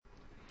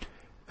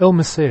Il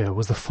Messia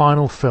was the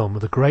final film of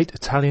the great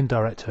Italian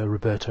director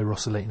Roberto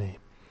Rossellini.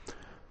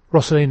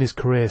 Rossellini's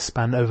career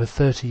spanned over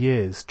 30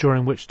 years,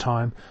 during which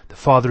time the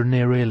father of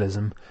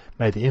neorealism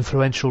made the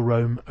influential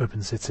Rome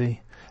Open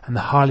City and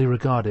the highly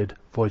regarded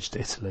Voyage to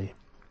Italy.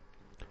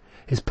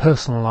 His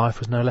personal life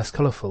was no less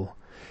colourful.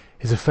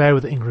 His affair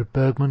with Ingrid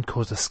Bergman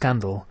caused a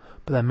scandal,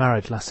 but their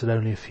marriage lasted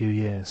only a few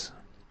years.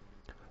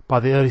 By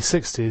the early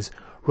 60s,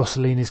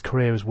 Rossellini's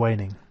career was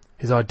waning.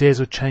 His ideas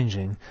were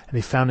changing, and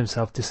he found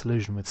himself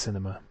disillusioned with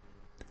cinema.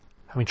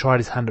 Having tried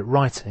his hand at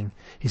writing,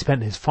 he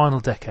spent his final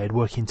decade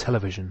working in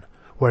television,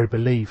 where he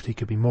believed he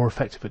could be more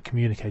effective at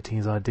communicating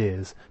his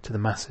ideas to the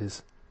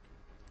masses.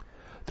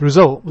 The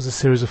result was a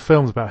series of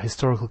films about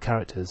historical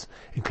characters,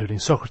 including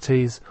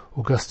Socrates,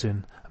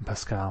 Augustine, and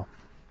Pascal.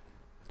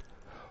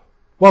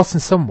 Whilst in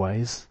some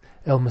ways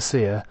Il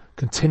Messia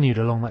continued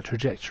along that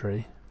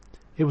trajectory,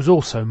 it was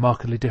also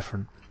markedly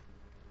different.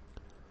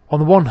 On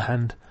the one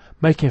hand,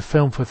 making a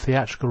film for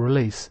theatrical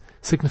release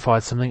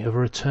signified something of a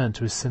return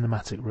to his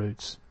cinematic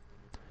roots.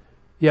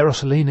 Yet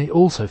Rossellini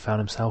also found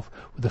himself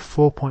with a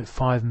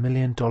 $4.5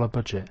 million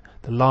budget,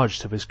 the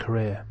largest of his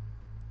career.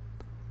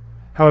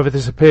 However,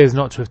 this appears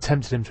not to have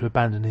tempted him to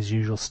abandon his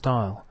usual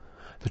style.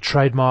 The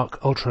trademark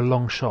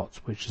ultra-long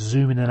shots, which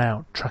zoom in and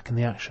out, tracking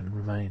the action,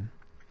 remain.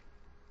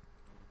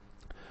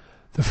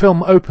 The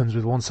film opens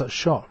with one such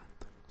shot,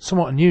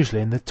 somewhat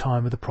unusually in the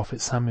time of the prophet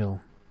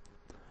Samuel.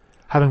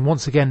 Having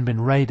once again been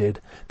raided,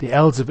 the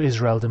elders of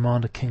Israel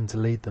demand a king to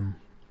lead them.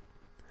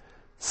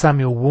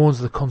 Samuel warns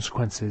of the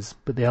consequences,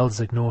 but the elders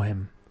ignore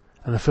him,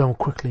 and the film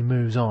quickly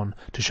moves on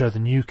to show the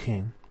new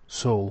king,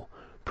 Saul,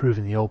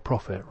 proving the old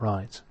prophet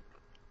right.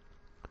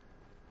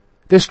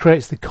 This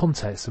creates the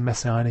context of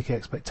messianic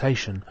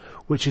expectation,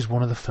 which is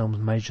one of the film's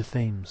major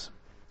themes.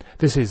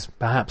 This is,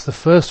 perhaps, the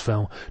first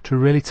film to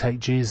really take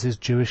Jesus'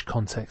 Jewish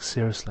context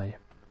seriously.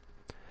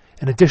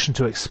 In addition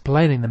to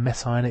explaining the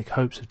messianic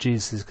hopes of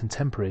Jesus'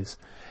 contemporaries,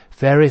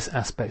 various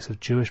aspects of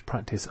Jewish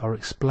practice are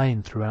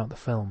explained throughout the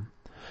film,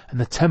 and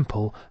the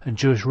temple and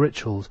Jewish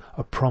rituals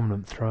are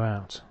prominent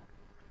throughout.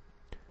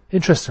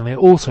 Interestingly, it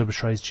also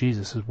portrays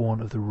Jesus as one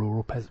of the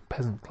rural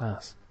peasant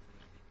class.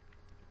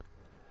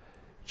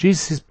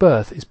 Jesus'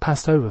 birth is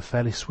passed over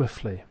fairly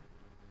swiftly.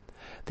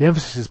 The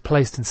emphasis is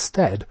placed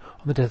instead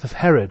on the death of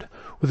Herod,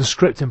 with the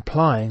script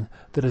implying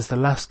that as the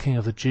last king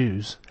of the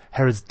Jews,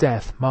 Herod's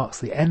death marks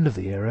the end of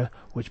the era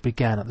which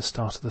began at the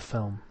start of the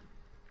film.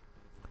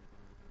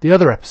 The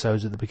other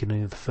episodes at the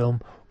beginning of the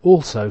film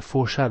also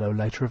foreshadow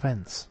later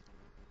events.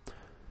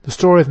 The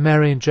story of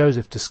Mary and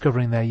Joseph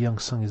discovering their young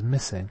son is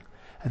missing,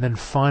 and then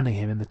finding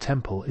him in the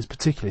temple is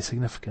particularly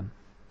significant.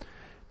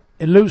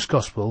 In Luke's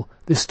Gospel,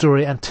 this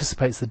story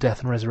anticipates the death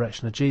and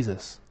resurrection of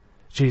Jesus.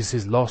 Jesus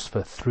is lost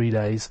for 3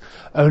 days,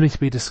 only to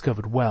be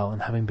discovered well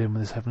and having been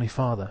with his heavenly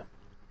Father.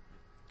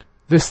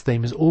 This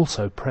theme is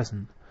also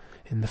present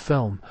in the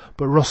film,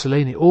 but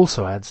Rossellini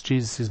also adds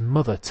Jesus'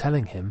 mother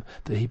telling him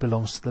that he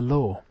belongs to the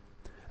law,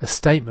 a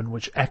statement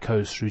which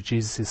echoes through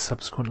Jesus'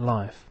 subsequent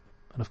life,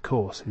 and of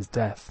course his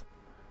death.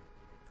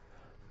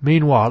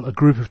 Meanwhile, a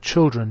group of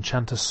children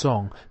chant a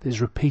song that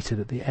is repeated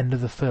at the end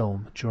of the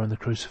film during the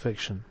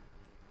crucifixion.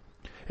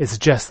 It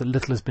suggests that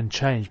little has been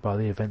changed by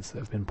the events that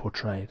have been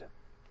portrayed.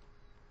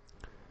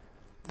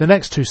 The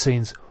next two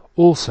scenes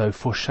also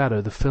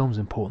foreshadow the film's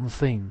important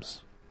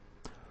themes.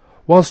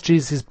 Whilst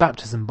Jesus'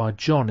 baptism by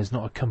John is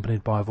not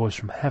accompanied by a voice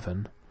from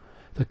heaven,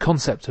 the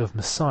concept of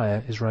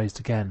Messiah is raised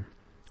again.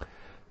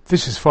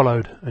 This is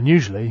followed,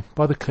 unusually,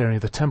 by the clearing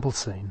of the temple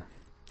scene.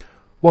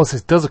 Whilst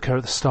this does occur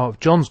at the start of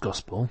John's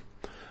Gospel,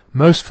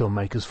 most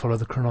filmmakers follow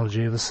the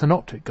chronology of the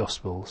Synoptic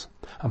Gospels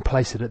and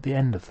place it at the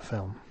end of the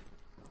film.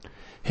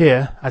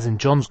 Here, as in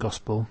John's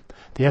Gospel,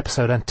 the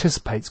episode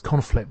anticipates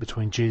conflict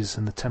between Jesus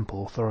and the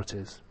temple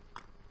authorities.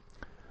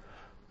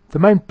 The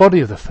main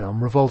body of the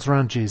film revolves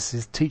around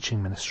Jesus'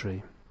 teaching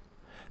ministry.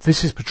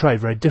 This is portrayed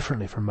very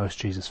differently from most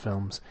Jesus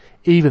films,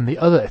 even the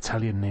other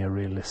Italian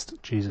neorealist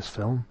Jesus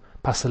film,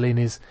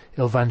 Pasolini's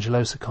Il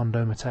Vangelo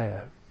secondo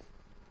Matteo.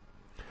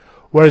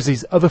 Whereas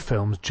these other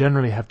films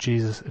generally have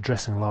Jesus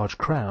addressing large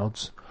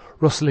crowds,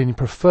 Rossellini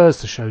prefers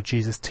to show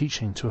Jesus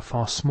teaching to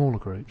far smaller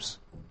groups.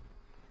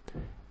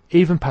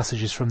 Even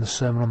passages from the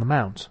Sermon on the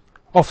Mount,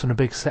 often a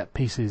big set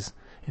pieces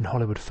in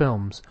Hollywood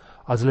films,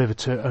 are delivered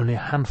to only a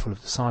handful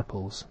of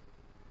disciples.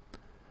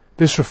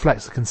 This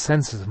reflects the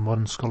consensus of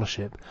modern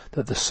scholarship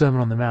that the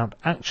Sermon on the Mount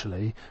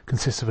actually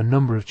consists of a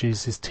number of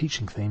Jesus'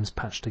 teaching themes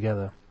patched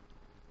together.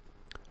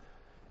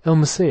 Il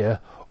Messia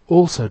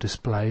also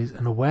displays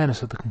an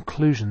awareness of the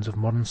conclusions of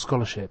modern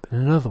scholarship in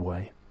another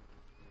way.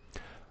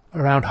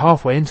 Around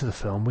halfway into the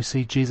film, we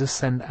see Jesus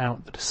send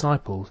out the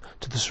disciples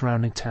to the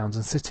surrounding towns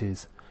and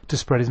cities to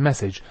spread his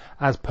message,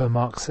 as per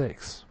Mark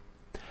 6.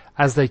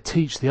 As they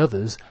teach the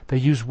others, they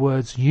use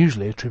words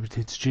usually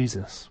attributed to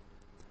Jesus.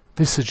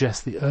 This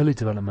suggests the early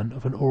development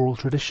of an oral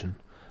tradition,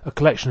 a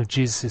collection of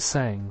Jesus'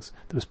 sayings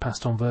that was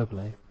passed on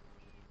verbally.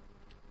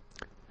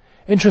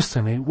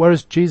 Interestingly,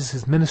 whereas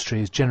Jesus'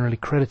 ministry is generally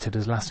credited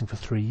as lasting for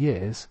 3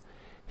 years,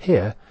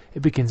 here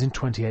it begins in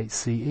 28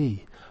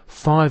 CE,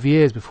 5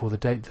 years before the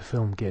date the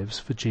film gives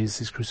for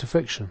Jesus'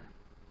 crucifixion.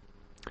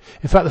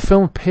 In fact, the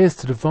film appears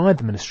to divide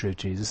the ministry of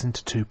Jesus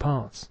into two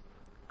parts.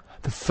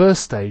 The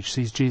first stage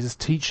sees Jesus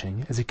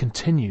teaching as he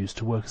continues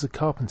to work as a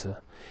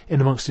carpenter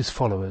in amongst his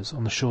followers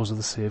on the shores of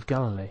the Sea of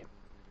Galilee.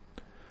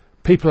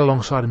 People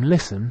alongside him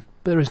listen,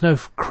 but there is no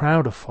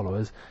crowd of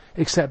followers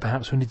except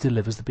perhaps when he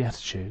delivers the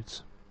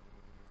Beatitudes.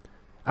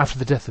 After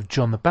the death of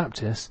John the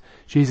Baptist,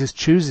 Jesus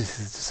chooses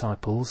his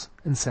disciples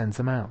and sends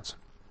them out.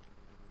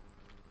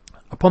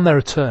 Upon their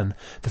return,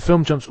 the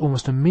film jumps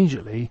almost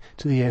immediately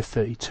to the year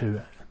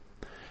 32,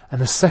 and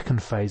the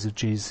second phase of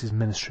Jesus'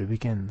 ministry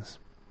begins.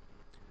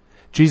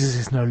 Jesus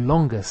is no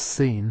longer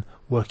seen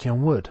working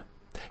on wood.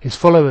 His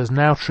followers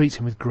now treat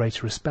him with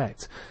greater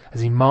respect.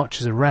 As he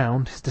marches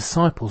around, his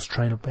disciples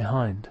train up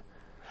behind,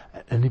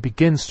 and he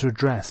begins to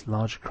address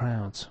larger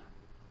crowds.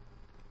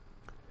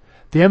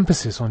 The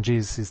emphasis on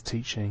Jesus'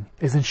 teaching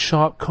is in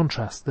sharp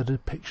contrast to the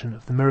depiction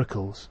of the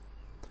miracles.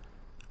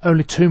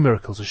 Only 2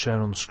 miracles are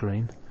shown on the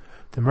screen: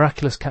 the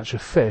miraculous catch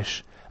of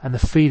fish and the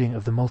feeding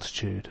of the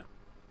multitude.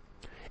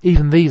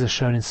 Even these are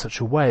shown in such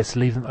a way as to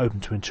leave them open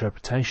to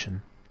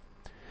interpretation.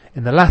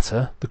 In the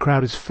latter, the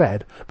crowd is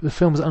fed, but the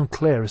film is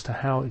unclear as to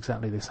how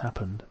exactly this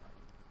happened.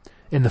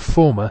 In the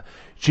former,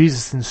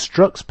 Jesus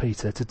instructs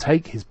Peter to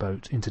take his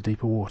boat into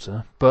deeper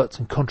water, but,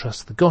 in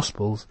contrast to the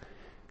Gospels,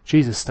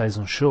 Jesus stays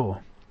on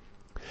shore.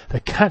 The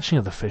catching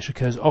of the fish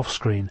occurs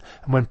off-screen,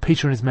 and when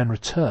Peter and his men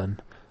return,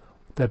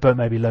 their boat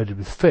may be loaded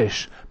with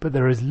fish, but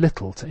there is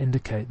little to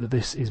indicate that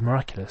this is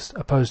miraculous,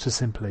 opposed to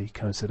simply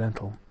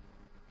coincidental.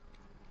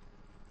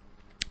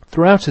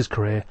 Throughout his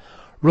career,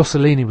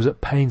 Rossellini was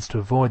at pains to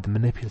avoid the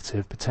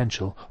manipulative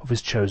potential of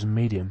his chosen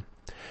medium,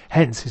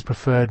 hence his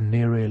preferred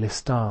neorealist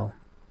style.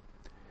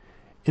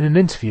 In an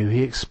interview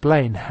he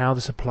explained how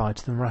this applied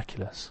to the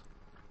miraculous.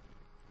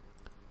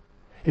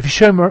 If you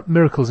show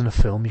miracles in a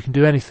film, you can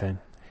do anything,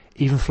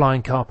 even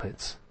flying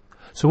carpets.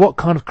 So what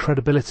kind of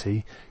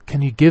credibility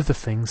can you give the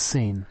things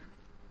seen?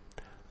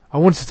 I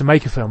wanted to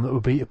make a film that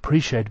would be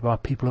appreciated by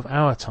people of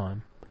our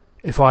time.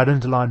 If I had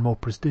underlined more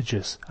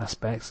prestigious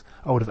aspects,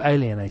 I would have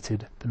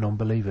alienated the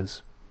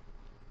non-believers.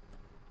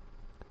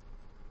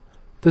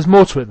 There's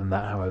more to it than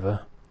that,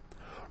 however.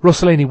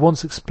 Rossellini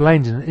once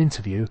explained in an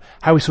interview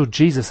how he saw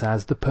Jesus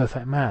as the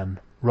perfect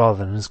man,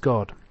 rather than as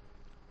God.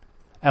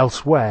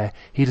 Elsewhere,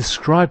 he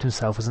described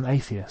himself as an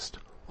atheist,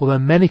 although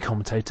many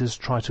commentators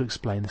try to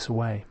explain this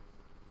away.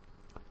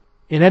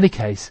 In any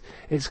case,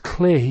 it's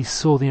clear he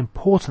saw the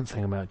important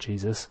thing about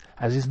Jesus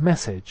as his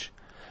message,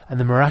 and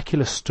the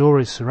miraculous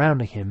stories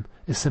surrounding him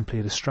is simply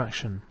a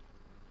distraction.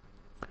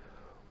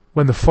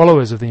 When the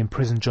followers of the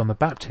imprisoned John the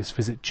Baptist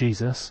visit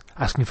Jesus,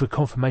 asking for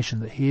confirmation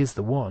that he is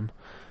the one,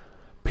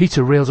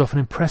 Peter reels off an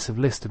impressive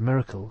list of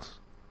miracles.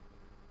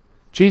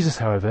 Jesus,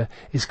 however,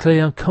 is clearly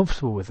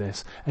uncomfortable with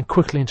this and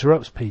quickly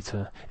interrupts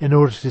Peter in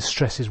order to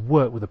distress his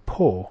work with the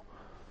poor.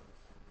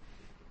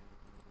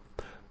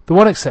 The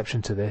one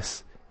exception to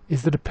this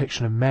is the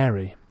depiction of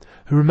Mary,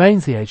 who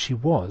remains the age she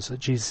was at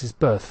Jesus'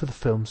 birth for the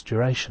film's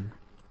duration.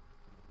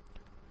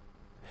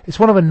 It's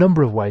one of a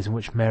number of ways in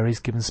which Mary is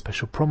given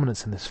special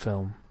prominence in this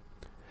film.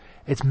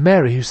 It's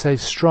Mary who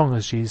stays strong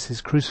as Jesus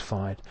is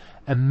crucified,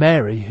 and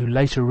Mary who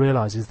later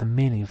realises the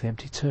meaning of the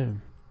empty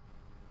tomb.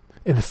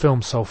 In the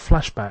film's sole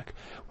flashback,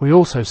 we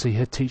also see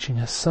her teaching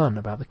her son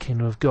about the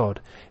kingdom of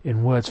God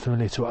in words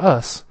familiar to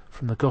us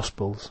from the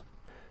Gospels.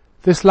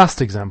 This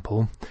last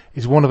example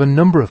is one of a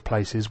number of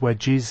places where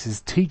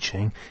Jesus'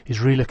 teaching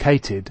is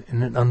relocated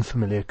in an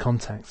unfamiliar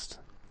context.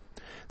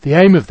 The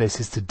aim of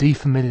this is to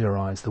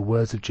defamiliarise the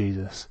words of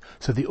Jesus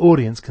so the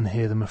audience can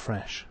hear them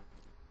afresh.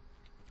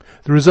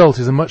 The result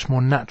is a much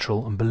more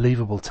natural and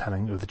believable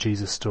telling of the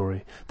Jesus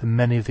story than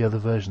many of the other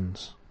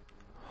versions.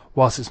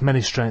 Whilst its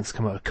many strengths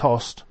come at a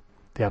cost,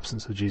 the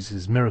absence of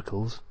Jesus'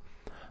 miracles,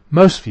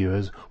 most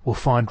viewers will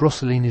find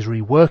Rossellini's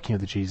reworking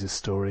of the Jesus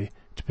story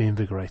to be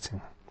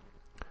invigorating.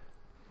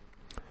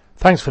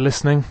 Thanks for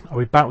listening. I'll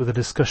be back with a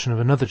discussion of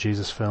another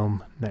Jesus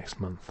film next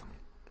month.